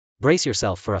Brace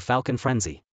yourself for a falcon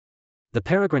frenzy. The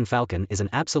peregrine falcon is an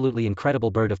absolutely incredible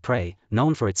bird of prey,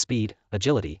 known for its speed,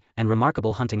 agility, and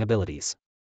remarkable hunting abilities.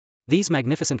 These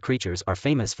magnificent creatures are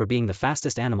famous for being the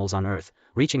fastest animals on Earth,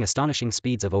 reaching astonishing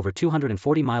speeds of over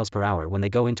 240 miles per hour when they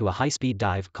go into a high-speed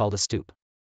dive called a stoop.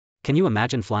 Can you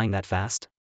imagine flying that fast?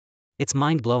 It's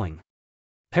mind-blowing.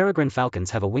 Peregrine falcons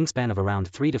have a wingspan of around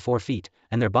 3 to 4 feet,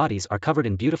 and their bodies are covered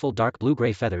in beautiful dark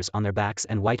blue-gray feathers on their backs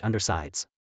and white undersides.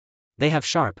 They have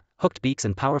sharp, hooked beaks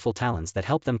and powerful talons that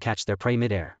help them catch their prey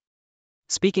mid-air.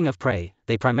 Speaking of prey,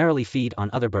 they primarily feed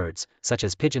on other birds, such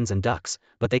as pigeons and ducks,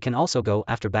 but they can also go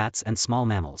after bats and small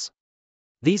mammals.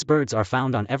 These birds are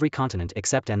found on every continent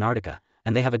except Antarctica,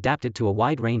 and they have adapted to a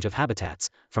wide range of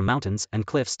habitats, from mountains and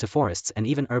cliffs to forests and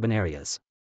even urban areas.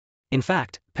 In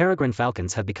fact, peregrine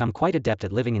falcons have become quite adept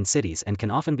at living in cities and can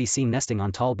often be seen nesting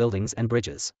on tall buildings and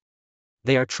bridges.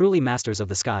 They are truly masters of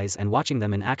the skies, and watching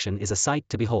them in action is a sight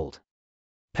to behold.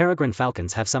 Peregrine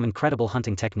falcons have some incredible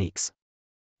hunting techniques.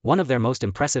 One of their most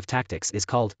impressive tactics is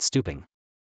called stooping.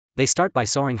 They start by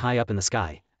soaring high up in the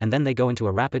sky, and then they go into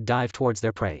a rapid dive towards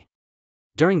their prey.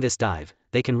 During this dive,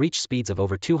 they can reach speeds of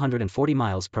over 240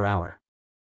 miles per hour.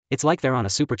 It's like they're on a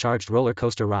supercharged roller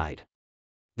coaster ride.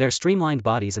 Their streamlined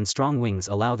bodies and strong wings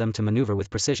allow them to maneuver with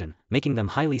precision, making them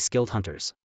highly skilled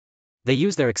hunters. They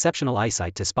use their exceptional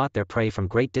eyesight to spot their prey from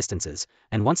great distances,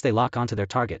 and once they lock onto their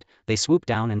target, they swoop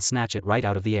down and snatch it right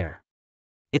out of the air.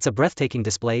 It's a breathtaking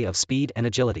display of speed and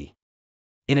agility.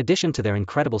 In addition to their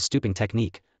incredible stooping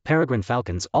technique, peregrine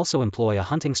falcons also employ a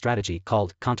hunting strategy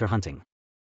called counter-hunting.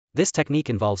 This technique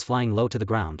involves flying low to the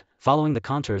ground, following the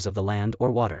contours of the land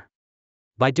or water.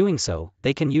 By doing so,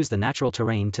 they can use the natural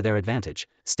terrain to their advantage,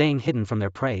 staying hidden from their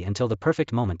prey until the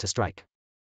perfect moment to strike.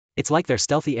 It's like they're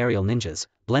stealthy aerial ninjas,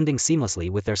 blending seamlessly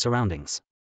with their surroundings.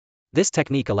 This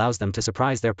technique allows them to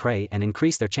surprise their prey and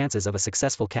increase their chances of a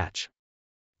successful catch.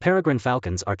 Peregrine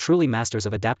falcons are truly masters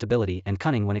of adaptability and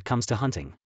cunning when it comes to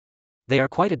hunting. They are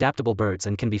quite adaptable birds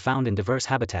and can be found in diverse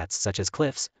habitats such as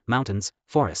cliffs, mountains,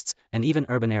 forests, and even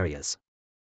urban areas.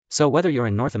 So whether you're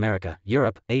in North America,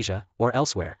 Europe, Asia, or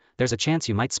elsewhere, there's a chance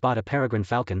you might spot a peregrine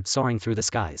falcon soaring through the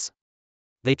skies.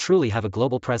 They truly have a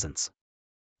global presence.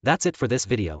 That's it for this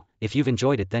video. If you've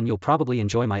enjoyed it, then you'll probably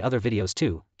enjoy my other videos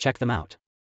too. Check them out.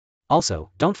 Also,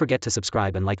 don't forget to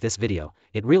subscribe and like this video.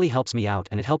 It really helps me out,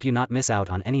 and it helps you not miss out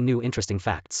on any new interesting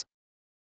facts.